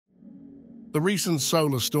The recent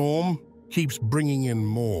solar storm keeps bringing in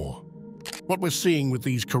more. What we're seeing with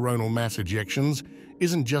these coronal mass ejections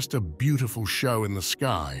isn't just a beautiful show in the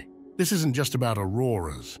sky. This isn't just about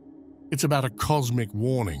auroras. It's about a cosmic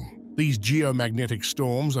warning. These geomagnetic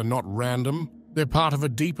storms are not random. They're part of a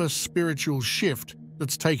deeper spiritual shift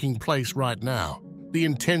that's taking place right now. The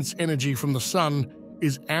intense energy from the sun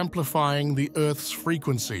is amplifying the Earth's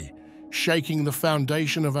frequency, shaking the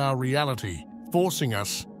foundation of our reality, forcing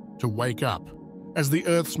us to wake up. As the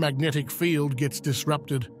Earth's magnetic field gets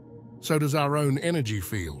disrupted, so does our own energy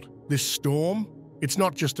field. This storm, it's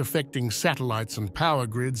not just affecting satellites and power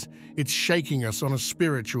grids, it's shaking us on a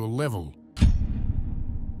spiritual level.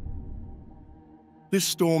 This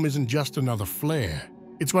storm isn't just another flare.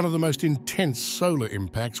 It's one of the most intense solar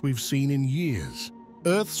impacts we've seen in years.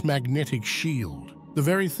 Earth's magnetic shield, the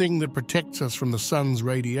very thing that protects us from the sun's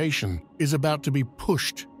radiation, is about to be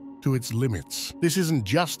pushed to its limits. This isn't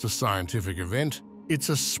just a scientific event, it's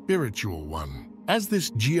a spiritual one. As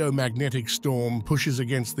this geomagnetic storm pushes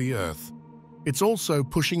against the Earth, it's also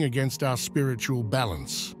pushing against our spiritual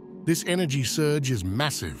balance. This energy surge is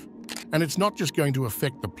massive, and it's not just going to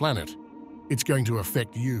affect the planet, it's going to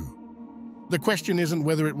affect you. The question isn't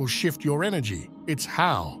whether it will shift your energy, it's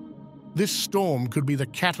how. This storm could be the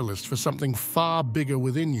catalyst for something far bigger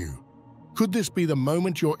within you. Could this be the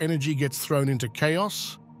moment your energy gets thrown into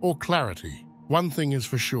chaos or clarity? One thing is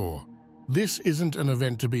for sure, this isn't an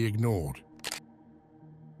event to be ignored.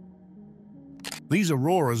 These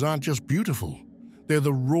auroras aren't just beautiful. They're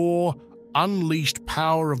the raw, unleashed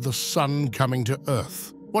power of the sun coming to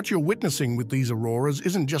Earth. What you're witnessing with these auroras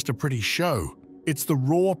isn't just a pretty show. It's the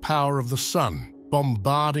raw power of the sun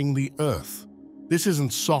bombarding the Earth. This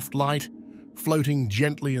isn't soft light floating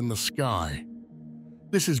gently in the sky.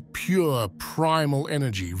 This is pure, primal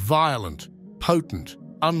energy, violent, potent,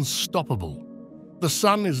 unstoppable. The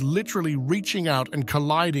sun is literally reaching out and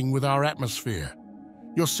colliding with our atmosphere.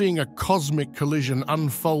 You're seeing a cosmic collision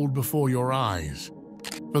unfold before your eyes.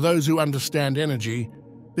 For those who understand energy,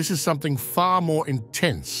 this is something far more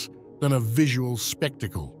intense than a visual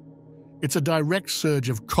spectacle. It's a direct surge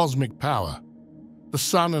of cosmic power. The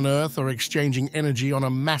sun and Earth are exchanging energy on a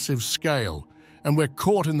massive scale, and we're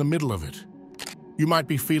caught in the middle of it. You might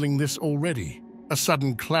be feeling this already, a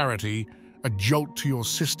sudden clarity, a jolt to your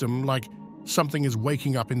system, like something is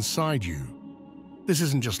waking up inside you. This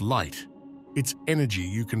isn't just light, it's energy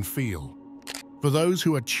you can feel. For those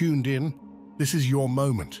who are tuned in, this is your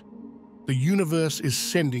moment. The universe is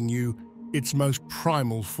sending you its most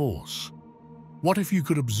primal force. What if you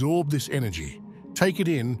could absorb this energy, take it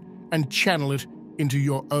in, and channel it into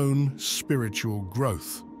your own spiritual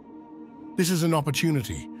growth? This is an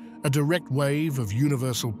opportunity, a direct wave of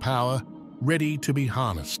universal power ready to be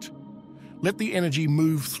harnessed. Let the energy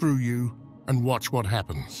move through you and watch what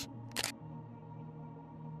happens.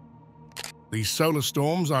 These solar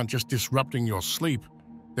storms aren't just disrupting your sleep,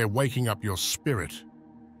 they're waking up your spirit.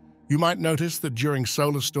 You might notice that during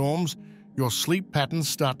solar storms, your sleep patterns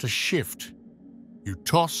start to shift. You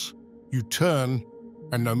toss, you turn,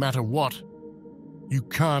 and no matter what, you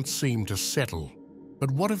can't seem to settle.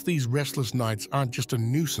 But what if these restless nights aren't just a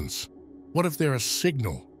nuisance? What if they're a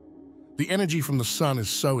signal? The energy from the sun is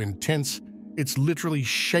so intense, it's literally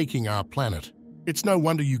shaking our planet. It's no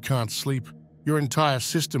wonder you can't sleep. Your entire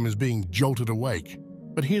system is being jolted awake.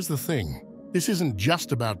 But here's the thing. This isn't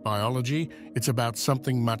just about biology, it's about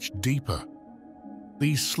something much deeper.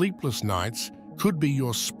 These sleepless nights could be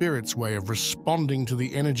your spirit's way of responding to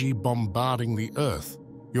the energy bombarding the Earth.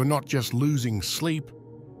 You're not just losing sleep,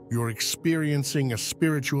 you're experiencing a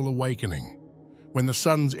spiritual awakening. When the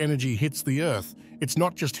sun's energy hits the Earth, it's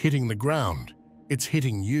not just hitting the ground, it's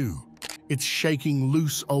hitting you. It's shaking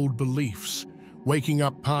loose old beliefs, waking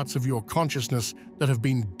up parts of your consciousness that have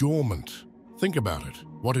been dormant. Think about it.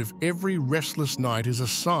 What if every restless night is a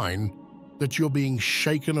sign that you're being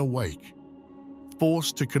shaken awake,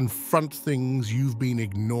 forced to confront things you've been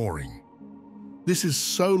ignoring? This is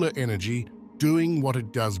solar energy doing what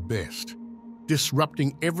it does best,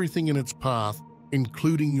 disrupting everything in its path,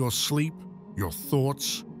 including your sleep, your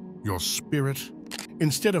thoughts, your spirit.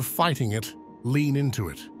 Instead of fighting it, lean into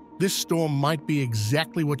it. This storm might be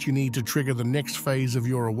exactly what you need to trigger the next phase of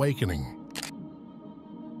your awakening.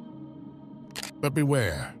 But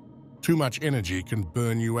beware, too much energy can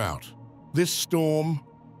burn you out. This storm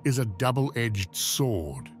is a double-edged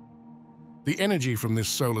sword. The energy from this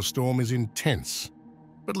solar storm is intense,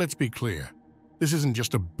 but let's be clear, this isn't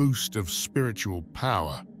just a boost of spiritual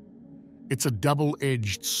power. It's a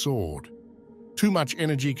double-edged sword. Too much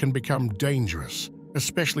energy can become dangerous,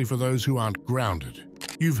 especially for those who aren't grounded.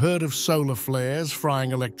 You've heard of solar flares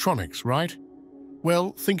frying electronics, right?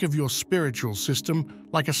 Well, think of your spiritual system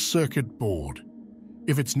like a circuit board.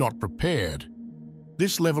 If it's not prepared,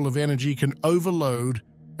 this level of energy can overload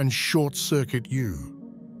and short-circuit you.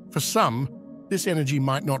 For some, this energy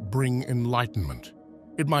might not bring enlightenment.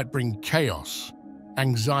 It might bring chaos,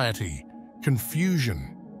 anxiety,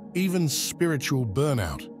 confusion, even spiritual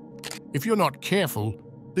burnout. If you're not careful,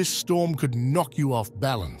 this storm could knock you off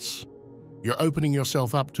balance. You're opening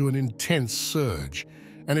yourself up to an intense surge,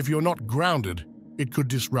 and if you're not grounded, it could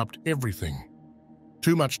disrupt everything.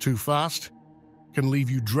 Too much too fast can leave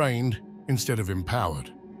you drained instead of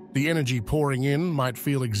empowered. The energy pouring in might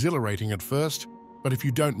feel exhilarating at first, but if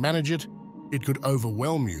you don't manage it, it could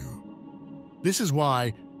overwhelm you. This is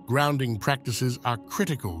why grounding practices are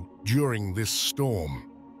critical during this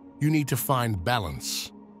storm. You need to find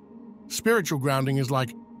balance. Spiritual grounding is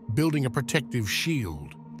like building a protective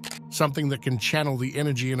shield, something that can channel the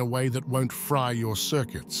energy in a way that won't fry your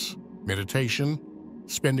circuits. Meditation,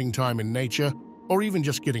 spending time in nature, or even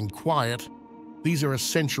just getting quiet, these are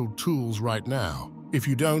essential tools right now. If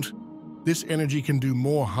you don't, this energy can do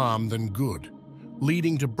more harm than good,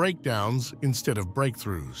 leading to breakdowns instead of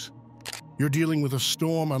breakthroughs. You're dealing with a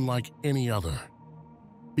storm unlike any other.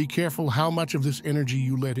 Be careful how much of this energy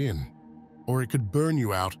you let in, or it could burn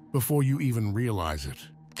you out before you even realize it.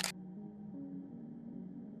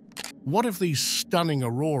 What if these stunning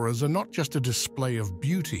auroras are not just a display of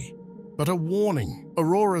beauty, but a warning?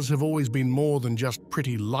 Auroras have always been more than just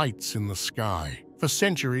pretty lights in the sky. For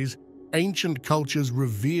centuries, ancient cultures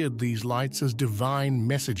revered these lights as divine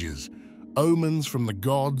messages, omens from the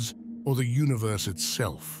gods or the universe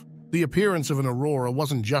itself. The appearance of an aurora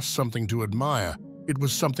wasn't just something to admire, it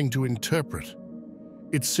was something to interpret.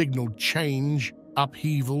 It signaled change,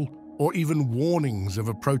 upheaval, or even warnings of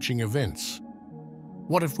approaching events.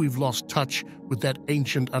 What if we've lost touch with that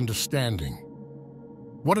ancient understanding?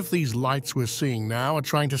 What if these lights we're seeing now are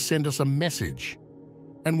trying to send us a message,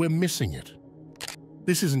 and we're missing it?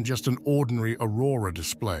 This isn't just an ordinary aurora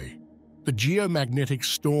display. The geomagnetic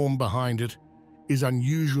storm behind it is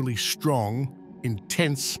unusually strong,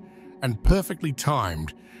 intense, and perfectly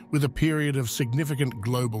timed with a period of significant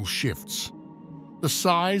global shifts. The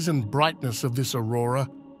size and brightness of this aurora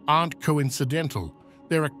aren't coincidental,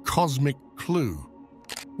 they're a cosmic clue.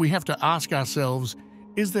 We have to ask ourselves,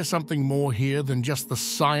 is there something more here than just the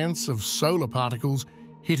science of solar particles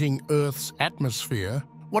hitting Earth's atmosphere?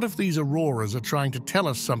 What if these auroras are trying to tell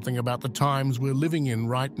us something about the times we're living in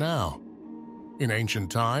right now? In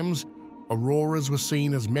ancient times, auroras were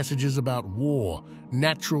seen as messages about war,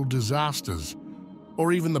 natural disasters,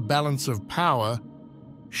 or even the balance of power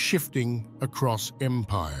shifting across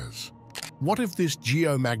empires. What if this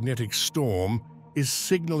geomagnetic storm is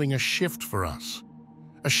signaling a shift for us?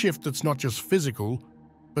 A shift that's not just physical,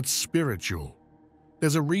 but spiritual.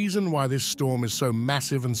 There's a reason why this storm is so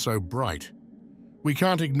massive and so bright. We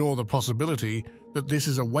can't ignore the possibility that this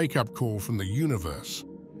is a wake-up call from the universe.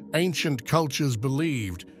 Ancient cultures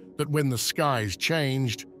believed that when the skies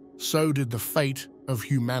changed, so did the fate of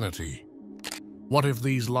humanity. What if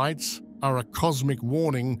these lights are a cosmic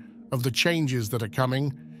warning of the changes that are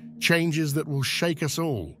coming, changes that will shake us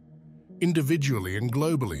all, individually and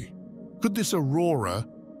globally? Could this aurora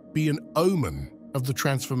be an omen of the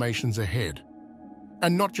transformations ahead?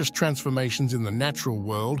 And not just transformations in the natural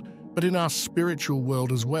world, but in our spiritual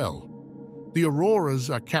world as well. The auroras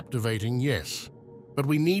are captivating, yes, but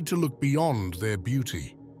we need to look beyond their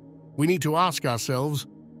beauty. We need to ask ourselves,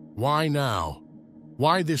 why now?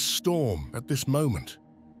 Why this storm at this moment?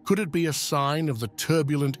 Could it be a sign of the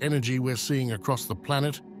turbulent energy we're seeing across the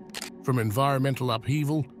planet, from environmental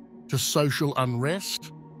upheaval to social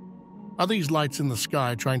unrest? Are these lights in the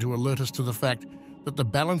sky trying to alert us to the fact that the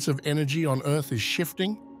balance of energy on Earth is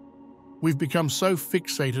shifting? We've become so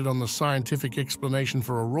fixated on the scientific explanation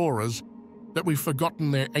for auroras that we've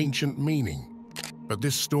forgotten their ancient meaning. But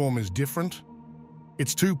this storm is different.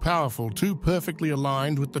 It's too powerful, too perfectly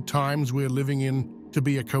aligned with the times we're living in to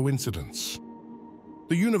be a coincidence.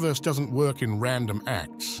 The universe doesn't work in random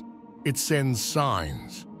acts. It sends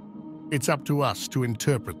signs. It's up to us to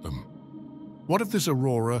interpret them. What if this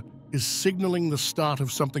aurora is signaling the start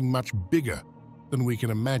of something much bigger than we can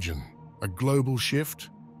imagine? A global shift?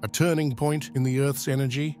 A turning point in the Earth's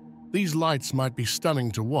energy? These lights might be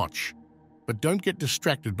stunning to watch, but don't get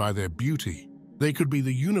distracted by their beauty. They could be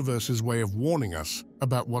the universe's way of warning us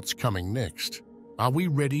about what's coming next. Are we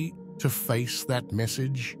ready to face that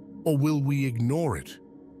message? Or will we ignore it,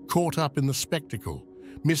 caught up in the spectacle,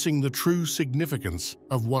 missing the true significance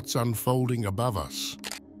of what's unfolding above us?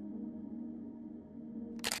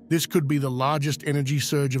 This could be the largest energy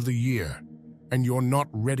surge of the year, and you're not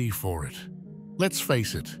ready for it. Let's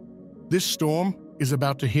face it, this storm is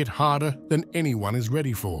about to hit harder than anyone is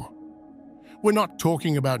ready for. We're not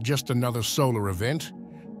talking about just another solar event.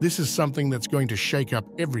 This is something that's going to shake up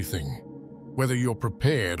everything, whether you're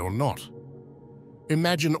prepared or not.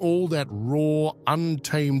 Imagine all that raw,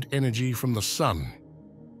 untamed energy from the sun,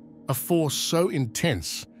 a force so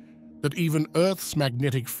intense that even Earth's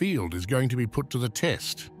magnetic field is going to be put to the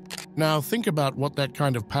test. Now think about what that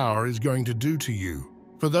kind of power is going to do to you.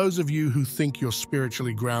 For those of you who think you're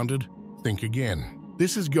spiritually grounded, think again.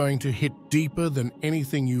 This is going to hit deeper than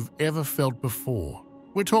anything you've ever felt before.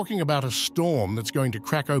 We're talking about a storm that's going to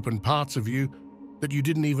crack open parts of you that you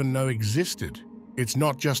didn't even know existed. It's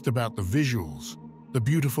not just about the visuals, the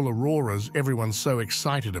beautiful auroras everyone's so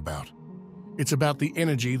excited about. It's about the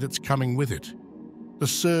energy that's coming with it. The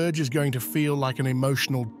surge is going to feel like an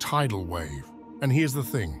emotional tidal wave. And here's the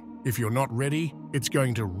thing, if you're not ready, it's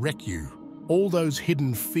going to wreck you. All those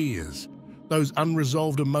hidden fears, those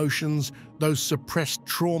unresolved emotions, those suppressed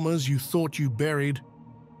traumas you thought you buried,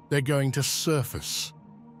 they're going to surface.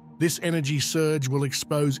 This energy surge will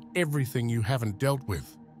expose everything you haven't dealt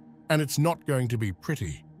with, and it's not going to be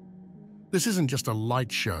pretty. This isn't just a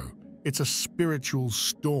light show, it's a spiritual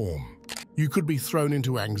storm. You could be thrown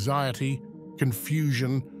into anxiety,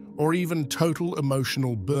 confusion, or even total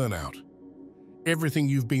emotional burnout. Everything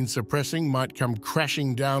you've been suppressing might come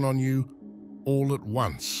crashing down on you all at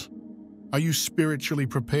once. Are you spiritually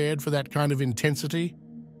prepared for that kind of intensity?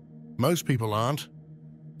 Most people aren't.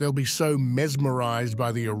 They'll be so mesmerized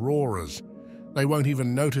by the auroras, they won't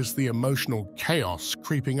even notice the emotional chaos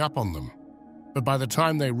creeping up on them. But by the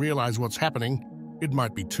time they realize what's happening, it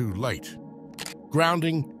might be too late.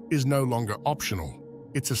 Grounding is no longer optional,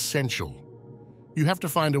 it's essential. You have to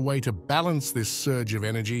find a way to balance this surge of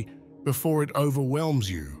energy before it overwhelms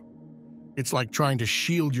you. It's like trying to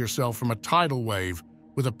shield yourself from a tidal wave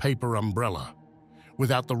with a paper umbrella.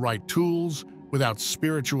 Without the right tools, without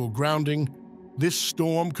spiritual grounding, this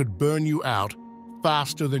storm could burn you out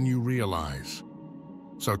faster than you realize.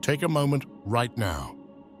 So take a moment right now.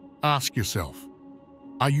 Ask yourself,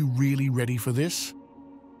 are you really ready for this?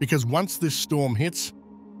 Because once this storm hits,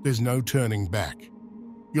 there's no turning back.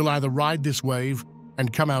 You'll either ride this wave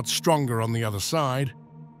and come out stronger on the other side,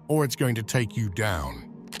 or it's going to take you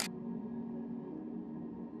down.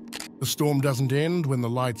 The storm doesn't end when the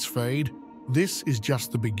lights fade. This is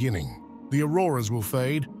just the beginning. The auroras will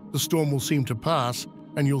fade, the storm will seem to pass,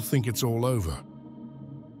 and you'll think it's all over.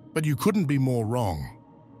 But you couldn't be more wrong.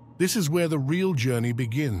 This is where the real journey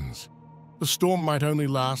begins. The storm might only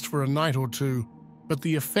last for a night or two, but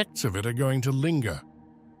the effects of it are going to linger,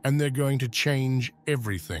 and they're going to change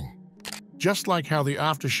everything. Just like how the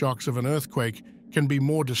aftershocks of an earthquake can be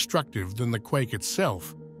more destructive than the quake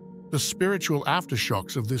itself, the spiritual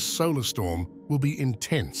aftershocks of this solar storm will be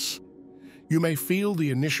intense. You may feel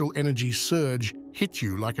the initial energy surge hit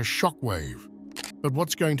you like a shockwave, but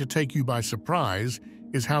what's going to take you by surprise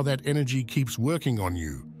is how that energy keeps working on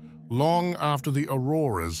you long after the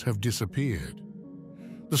auroras have disappeared.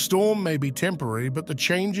 The storm may be temporary, but the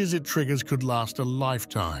changes it triggers could last a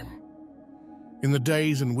lifetime. In the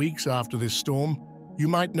days and weeks after this storm, you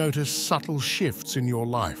might notice subtle shifts in your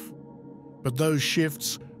life, but those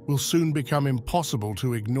shifts will soon become impossible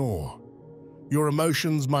to ignore. Your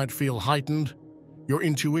emotions might feel heightened, your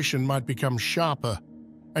intuition might become sharper,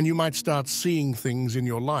 and you might start seeing things in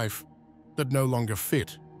your life that no longer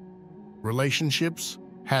fit. Relationships,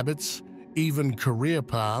 habits, even career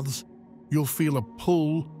paths, you'll feel a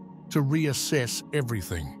pull to reassess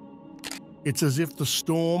everything. It's as if the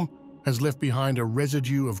storm has left behind a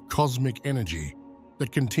residue of cosmic energy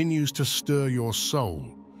that continues to stir your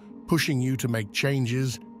soul, pushing you to make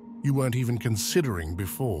changes you weren't even considering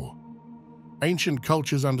before. Ancient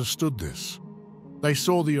cultures understood this. They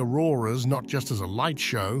saw the auroras not just as a light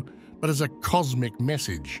show, but as a cosmic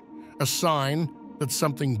message, a sign that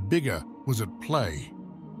something bigger was at play.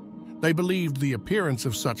 They believed the appearance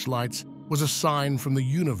of such lights was a sign from the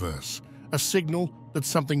universe, a signal that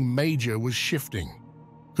something major was shifting.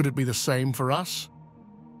 Could it be the same for us?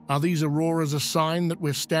 Are these auroras a sign that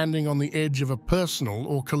we're standing on the edge of a personal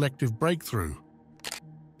or collective breakthrough?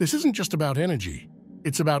 This isn't just about energy,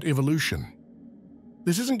 it's about evolution.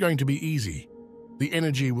 This isn't going to be easy. The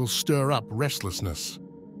energy will stir up restlessness.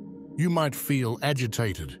 You might feel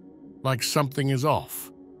agitated, like something is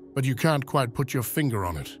off, but you can't quite put your finger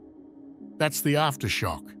on it. That's the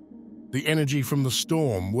aftershock, the energy from the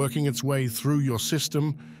storm working its way through your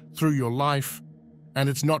system, through your life, and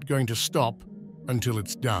it's not going to stop until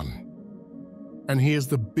it's done. And here's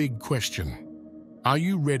the big question. Are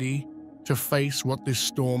you ready to face what this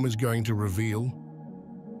storm is going to reveal?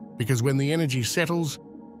 Because when the energy settles,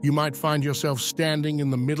 you might find yourself standing in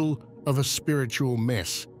the middle of a spiritual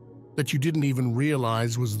mess that you didn't even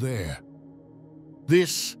realize was there.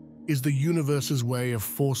 This is the universe's way of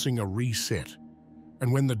forcing a reset.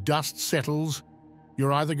 And when the dust settles,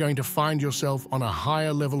 you're either going to find yourself on a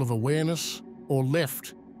higher level of awareness or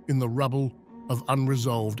left in the rubble of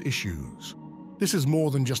unresolved issues. This is more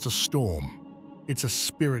than just a storm. It's a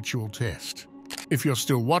spiritual test. If you're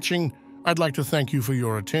still watching, I'd like to thank you for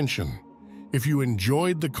your attention. If you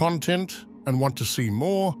enjoyed the content and want to see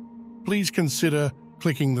more, please consider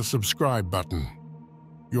clicking the subscribe button.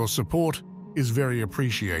 Your support is very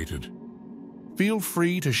appreciated. Feel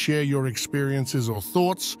free to share your experiences or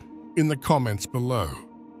thoughts in the comments below.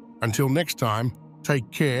 Until next time, take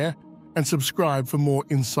care and subscribe for more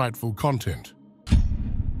insightful content.